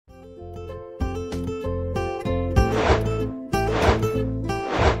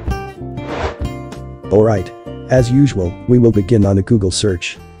Alright. As usual, we will begin on a Google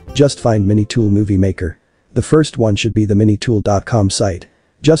search. Just find MiniTool Movie Maker. The first one should be the MiniTool.com site.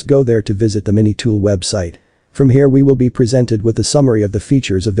 Just go there to visit the MiniTool website. From here we will be presented with a summary of the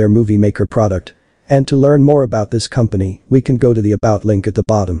features of their Movie Maker product. And to learn more about this company, we can go to the About link at the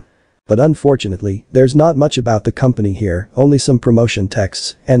bottom. But unfortunately, there's not much about the company here, only some promotion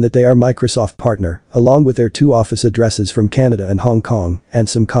texts, and that they are Microsoft partner, along with their 2 office addresses from Canada and Hong Kong, and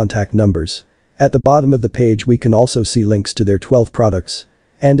some contact numbers. At the bottom of the page we can also see links to their 12 products.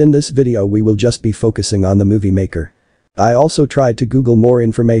 And in this video we will just be focusing on the Movie Maker. I also tried to Google more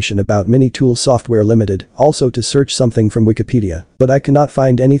information about MiniTool Software Limited, also to search something from Wikipedia, but I cannot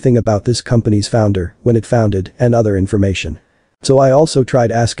find anything about this company's founder, when it founded, and other information. So I also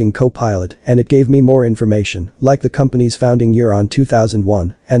tried asking Copilot and it gave me more information, like the company's founding year on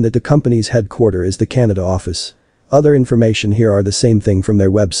 2001, and that the company's headquarter is the Canada office. Other information here are the same thing from their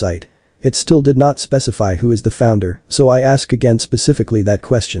website. It still did not specify who is the founder, so I ask again specifically that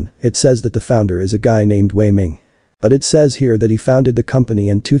question. It says that the founder is a guy named Wei Ming. But it says here that he founded the company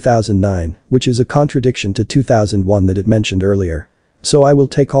in 2009, which is a contradiction to 2001 that it mentioned earlier. So I will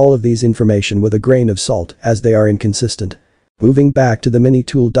take all of these information with a grain of salt, as they are inconsistent. Moving back to the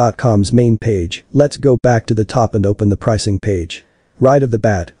MiniTool.com's main page, let's go back to the top and open the pricing page. Right off the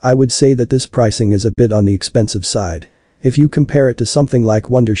bat, I would say that this pricing is a bit on the expensive side. If you compare it to something like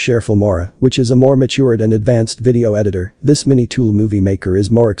Wondershare Filmora, which is a more matured and advanced video editor, this MiniTool Movie Maker is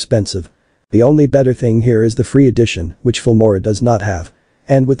more expensive. The only better thing here is the free edition, which Filmora does not have.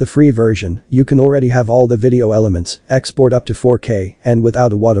 And with the free version, you can already have all the video elements, export up to 4K, and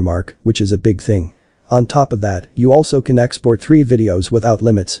without a watermark, which is a big thing. On top of that, you also can export 3 videos without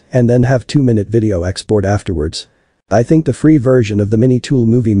limits, and then have 2-minute video export afterwards. I think the free version of the MiniTool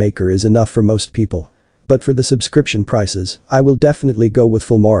Movie Maker is enough for most people. But for the subscription prices, I will definitely go with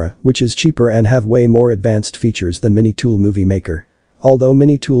Filmora, which is cheaper and have way more advanced features than MiniTool Movie Maker. Although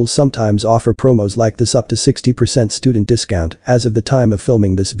MiniTool sometimes offer promos like this up to 60% student discount as of the time of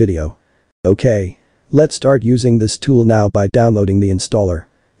filming this video. Okay. Let's start using this tool now by downloading the installer.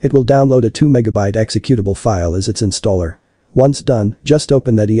 It will download a 2 MB executable file as its installer. Once done, just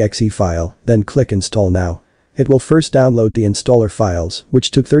open that exe file, then click Install Now. It will first download the installer files,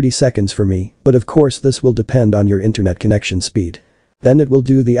 which took 30 seconds for me, but of course this will depend on your internet connection speed. Then it will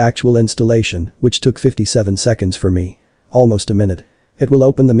do the actual installation, which took 57 seconds for me. Almost a minute. It will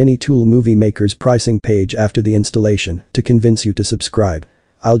open the MiniTool Movie Maker's pricing page after the installation to convince you to subscribe.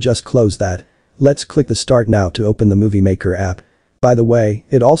 I'll just close that. Let's click the Start Now to open the Movie Maker app. By the way,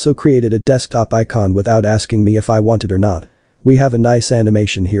 it also created a desktop icon without asking me if I want it or not. We have a nice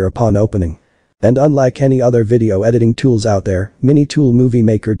animation here upon opening. And unlike any other video editing tools out there, MiniTool Movie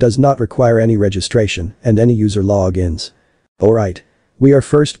Maker does not require any registration and any user logins. Alright. We are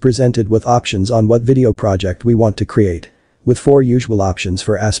first presented with options on what video project we want to create. With 4 usual options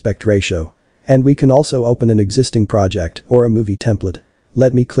for aspect ratio. And we can also open an existing project or a movie template.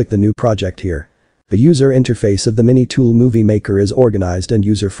 Let me click the new project here. The user interface of the MiniTool Movie Maker is organized and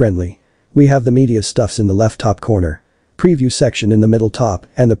user-friendly. We have the media stuffs in the left top corner. Preview section in the middle top,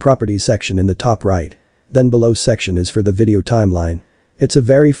 and the properties section in the top right. Then below section is for the video timeline. It's a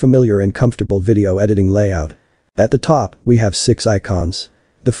very familiar and comfortable video editing layout. At the top, we have 6 icons.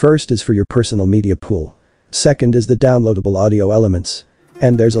 The first is for your personal media pool. Second is the downloadable audio elements.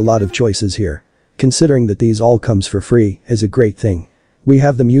 And there's a lot of choices here. Considering that these all comes for free is a great thing. We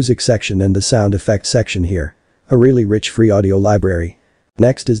have the music section and the sound effects section here. A really rich free audio library.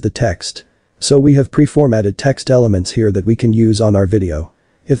 Next is the text. So we have pre-formatted text elements here that we can use on our video.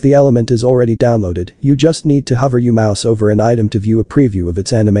 If the element is already downloaded, you just need to hover your mouse over an item to view a preview of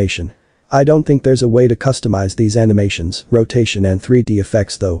its animation. I don't think there's a way to customize these animations, rotation and 3D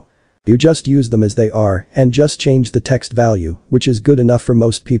effects though. You just use them as they are and just change the text value, which is good enough for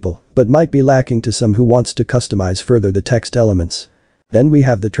most people, but might be lacking to some who wants to customize further the text elements. Then we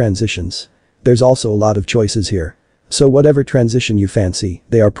have the transitions. There's also a lot of choices here. So whatever transition you fancy,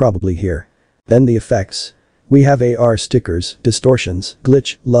 they are probably here. Then the effects. We have AR stickers, distortions,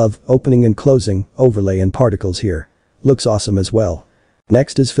 glitch, love, opening and closing, overlay and particles here. Looks awesome as well.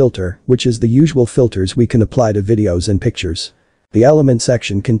 Next is filter, which is the usual filters we can apply to videos and pictures. The element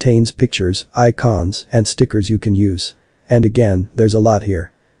section contains pictures, icons, and stickers you can use. And again, there's a lot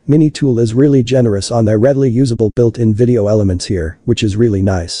here. MiniTool is really generous on their readily usable built-in video elements here, which is really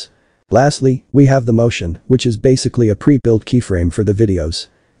nice. Lastly, we have the motion, which is basically a pre-built keyframe for the videos.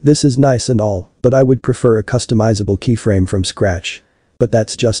 This is nice and all, but I would prefer a customizable keyframe from scratch. But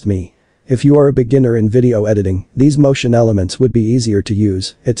that's just me. If you are a beginner in video editing, these motion elements would be easier to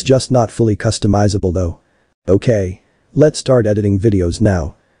use, it's just not fully customizable though. Okay. Let's start editing videos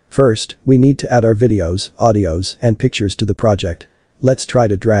now. First, we need to add our videos, audios, and pictures to the project. Let's try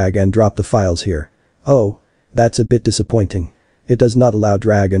to drag and drop the files here. Oh, that's a bit disappointing. It does not allow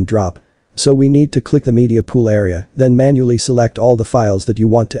drag and drop. So we need to click the media pool area, then manually select all the files that you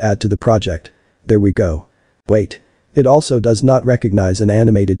want to add to the project. There we go. Wait. It also does not recognize an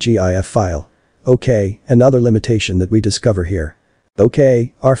animated GIF file. Okay, another limitation that we discover here.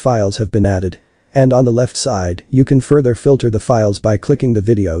 Okay, our files have been added. And on the left side, you can further filter the files by clicking the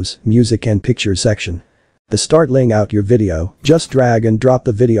videos, music and pictures section. To start laying out your video, just drag and drop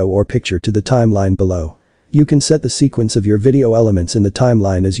the video or picture to the timeline below. You can set the sequence of your video elements in the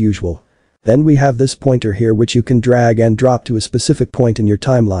timeline as usual. Then we have this pointer here which you can drag and drop to a specific point in your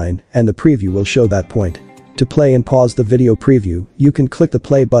timeline, and the preview will show that point. To play and pause the video preview, you can click the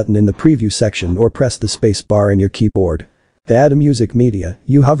play button in the preview section or press the space bar in your keyboard. To add a music media,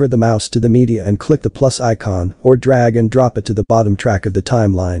 you hover the mouse to the media and click the plus icon or drag and drop it to the bottom track of the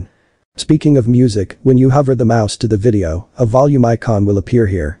timeline. Speaking of music, when you hover the mouse to the video, a volume icon will appear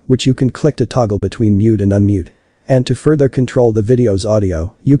here, which you can click to toggle between mute and unmute. And to further control the video's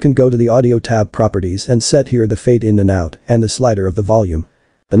audio, you can go to the audio tab properties and set here the fade in and out and the slider of the volume.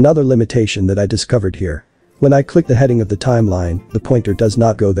 Another limitation that I discovered here. When I click the heading of the timeline, the pointer does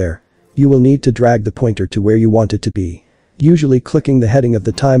not go there. You will need to drag the pointer to where you want it to be. Usually clicking the heading of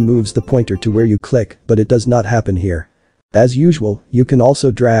the time moves the pointer to where you click, but it does not happen here. As usual, you can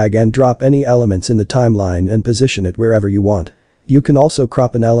also drag and drop any elements in the timeline and position it wherever you want. You can also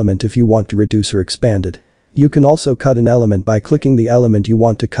crop an element if you want to reduce or expand it. You can also cut an element by clicking the element you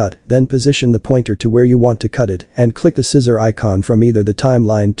want to cut, then position the pointer to where you want to cut it and click the scissor icon from either the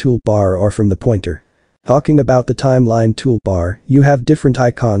timeline toolbar or from the pointer. Talking about the timeline toolbar, you have different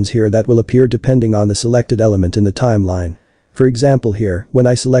icons here that will appear depending on the selected element in the timeline. For example here, when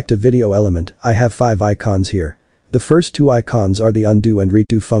I select a video element, I have 5 icons here. The first 2 icons are the undo and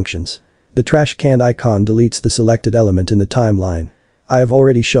redo functions. The trash can icon deletes the selected element in the timeline. I have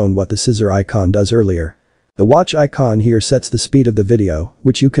already shown what the scissor icon does earlier. The watch icon here sets the speed of the video,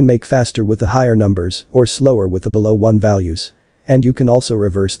 which you can make faster with the higher numbers or slower with the below 1 values. And you can also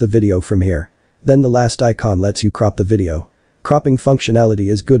reverse the video from here. Then the last icon lets you crop the video. Cropping functionality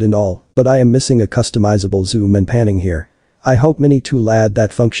is good and all, but I am missing a customizable zoom and panning here. I hope MiniTool add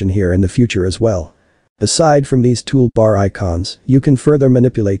that function here in the future as well. Aside from these toolbar icons, you can further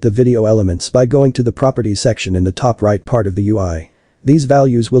manipulate the video elements by going to the properties section in the top right part of the UI. These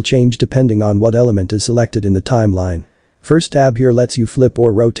values will change depending on what element is selected in the timeline. First tab here lets you flip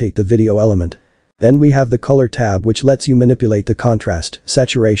or rotate the video element. Then we have the color tab which lets you manipulate the contrast,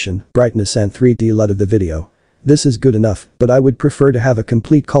 saturation, brightness and 3D LUT of the video. This is good enough, but I would prefer to have a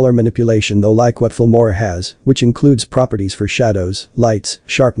complete color manipulation though, like what Filmora has, which includes properties for shadows, lights,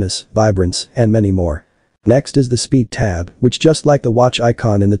 sharpness, vibrance, and many more. Next is the speed tab, which just like the watch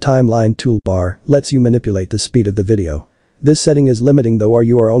icon in the timeline toolbar, lets you manipulate the speed of the video. This setting is limiting though, or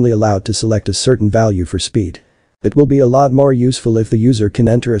you are only allowed to select a certain value for speed. It will be a lot more useful if the user can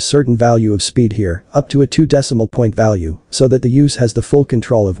enter a certain value of speed here, up to a 2 decimal point value, so that the user has the full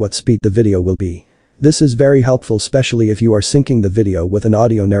control of what speed the video will be. This is very helpful, especially if you are syncing the video with an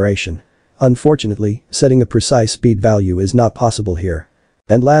audio narration. Unfortunately, setting a precise speed value is not possible here.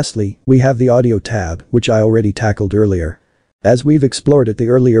 And lastly, we have the audio tab, which I already tackled earlier. As we've explored at the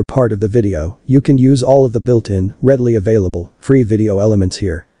earlier part of the video, you can use all of the built-in, readily available, free video elements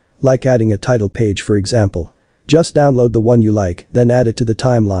here. Like adding a title page, for example. Just download the one you like, then add it to the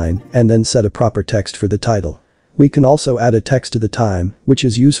timeline, and then set a proper text for the title. We can also add a text to the time, which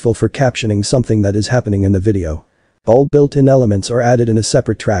is useful for captioning something that is happening in the video. All built-in elements are added in a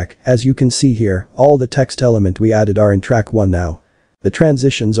separate track. As you can see here, all the text element we added are in track 1 now. The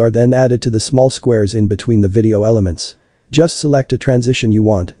transitions are then added to the small squares in between the video elements. Just select a transition you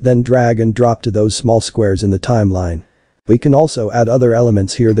want, then drag and drop to those small squares in the timeline. We can also add other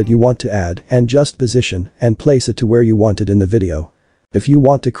elements here that you want to add and just position and place it to where you want it in the video. If you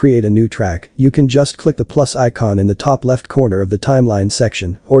want to create a new track, you can just click the plus icon in the top left corner of the timeline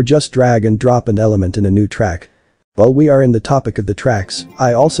section or just drag and drop an element in a new track. While we are in the topic of the tracks,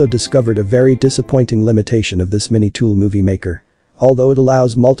 I also discovered a very disappointing limitation of this MiniTool Movie Maker. Although it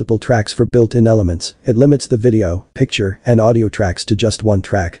allows multiple tracks for built-in elements, it limits the video, picture, and audio tracks to just 1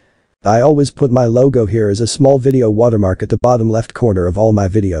 track. I always put my logo here as a small video watermark at the bottom left corner of all my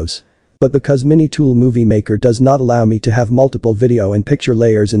videos. But because MiniTool Movie Maker does not allow me to have multiple video and picture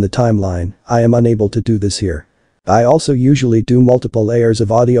layers in the timeline, I am unable to do this here. I also usually do multiple layers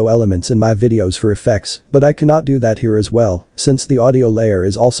of audio elements in my videos for effects, but I cannot do that here as well, since the audio layer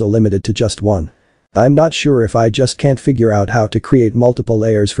is also limited to just 1. I'm not sure if I just can't figure out how to create multiple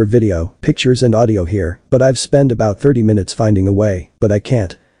layers for video, pictures and audio here, but I've spent about 30 minutes finding a way, but I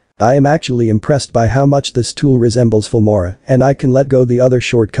can't. I am actually impressed by how much this tool resembles Filmora, and I can let go the other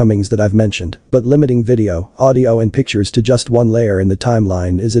shortcomings that I've mentioned, but limiting video, audio and pictures to just one layer in the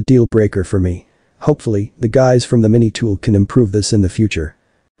timeline is a deal breaker for me. Hopefully, the guys from the MiniTool can improve this in the future.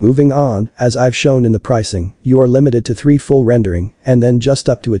 Moving on, as I've shown in the pricing, you are limited to 3 full rendering and then just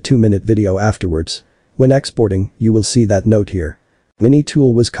up to a 2-minute video afterwards. When exporting, you will see that note here.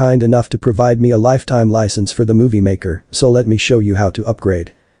 MiniTool was kind enough to provide me a lifetime license for the Movie Maker, so let me show you how to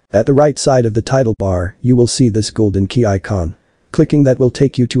upgrade. At the right side of the title bar, you will see this golden key icon. Clicking that will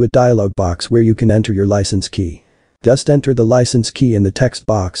take you to a dialog box where you can enter your license key. Just enter the license key in the text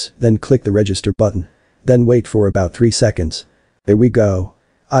box, then click the register button. Then wait for about 3 seconds. There we go.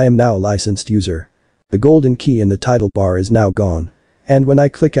 I am now a licensed user. The golden key in the title bar is now gone. And when I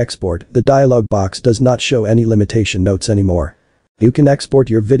click export, the dialog box does not show any limitation notes anymore. You can export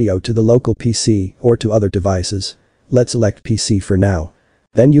your video to the local PC or to other devices. Let's select PC for now.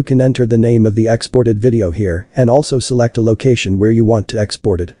 Then you can enter the name of the exported video here and also select a location where you want to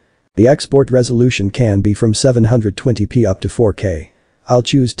export it. The export resolution can be from 720p up to 4K. I'll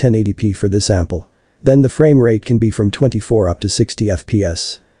choose 1080p for this sample. Then the frame rate can be from 24 up to 60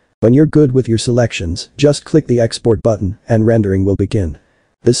 FPS. When you're good with your selections, just click the export button and rendering will begin.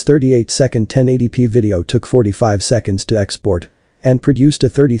 This 38-second 1080p video took 45 seconds to export and produced a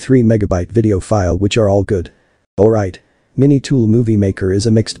 33 MB video file, which are all good. Alright. MiniTool Movie Maker is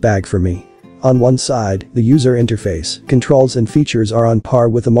a mixed bag for me. On one side, the user interface, controls and features are on par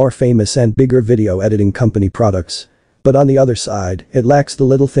with the more famous and bigger video editing company products. But on the other side, it lacks the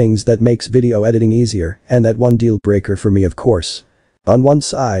little things that makes video editing easier, and that one deal breaker for me, of course. On one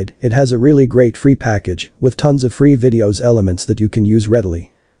side, it has a really great free package with tons of free videos elements that you can use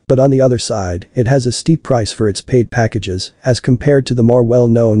readily. But on the other side, it has a steep price for its paid packages as compared to the more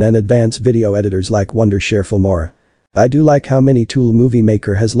well-known and advanced video editors like Wondershare Filmora. I do like how MiniTool Movie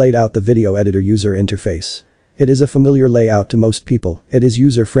Maker has laid out the video editor user interface. It is a familiar layout to most people, it is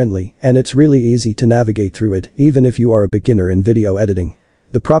user-friendly, and it's really easy to navigate through it even if you are a beginner in video editing.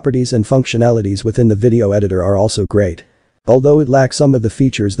 The properties and functionalities within the video editor are also great. Although it lacks some of the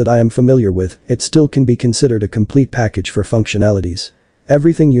features that I am familiar with, it still can be considered a complete package for functionalities.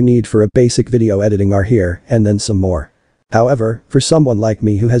 Everything you need for a basic video editing are here, and then some more. However, for someone like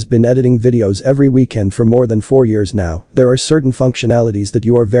me who has been editing videos every weekend for more than 4 years now, there are certain functionalities that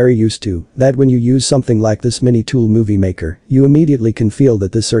you are very used to, that when you use something like this MiniTool Movie Maker, you immediately can feel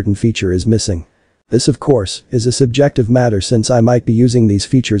that this certain feature is missing. This, of course, is a subjective matter since I might be using these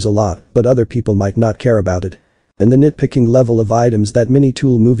features a lot, but other people might not care about it. And the nitpicking level of items that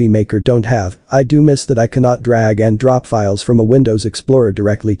MiniTool Movie Maker don't have, I do miss that I cannot drag and drop files from a Windows Explorer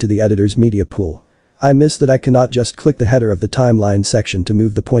directly to the editor's media pool. I miss that I cannot just click the header of the timeline section to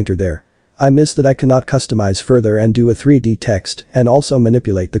move the pointer there. I miss that I cannot customize further and do a 3D text and also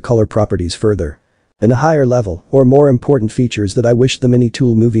manipulate the color properties further. And a higher level, or more important features that I wish the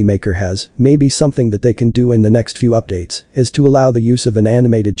MiniTool Movie Maker has, maybe something that they can do in the next few updates, is to allow the use of an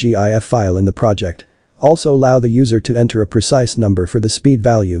animated GIF file in the project. Also allow the user to enter a precise number for the speed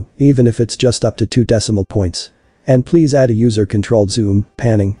value, even if it's just up to 2 decimal points. And please add a user-controlled zoom,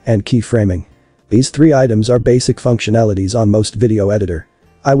 panning, and keyframing. These 3 items are basic functionalities on most video editor.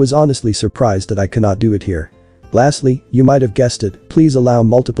 I was honestly surprised that I cannot do it here. Lastly, you might have guessed it, please allow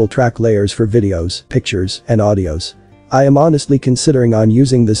multiple track layers for videos, pictures, and audios. I am honestly considering on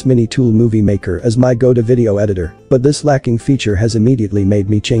using this MiniTool Movie Maker as my go-to video editor, but this lacking feature has immediately made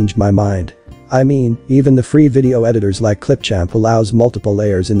me change my mind. I mean, even the free video editors like ClipChamp allows multiple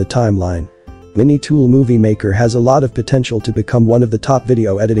layers in the timeline. MiniTool Movie Maker has a lot of potential to become one of the top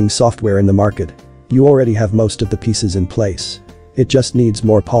video editing software in the market. You already have most of the pieces in place. It just needs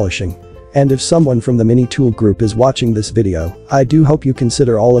more polishing. And if someone from the MiniTool group is watching this video, I do hope you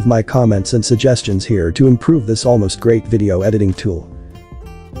consider all of my comments and suggestions here to improve this almost great video editing tool.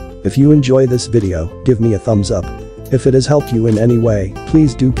 If you enjoy this video, give me a thumbs up. If it has helped you in any way,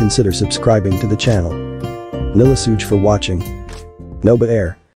 please do consider subscribing to the channel. Nilasuj for watching. Noba Air.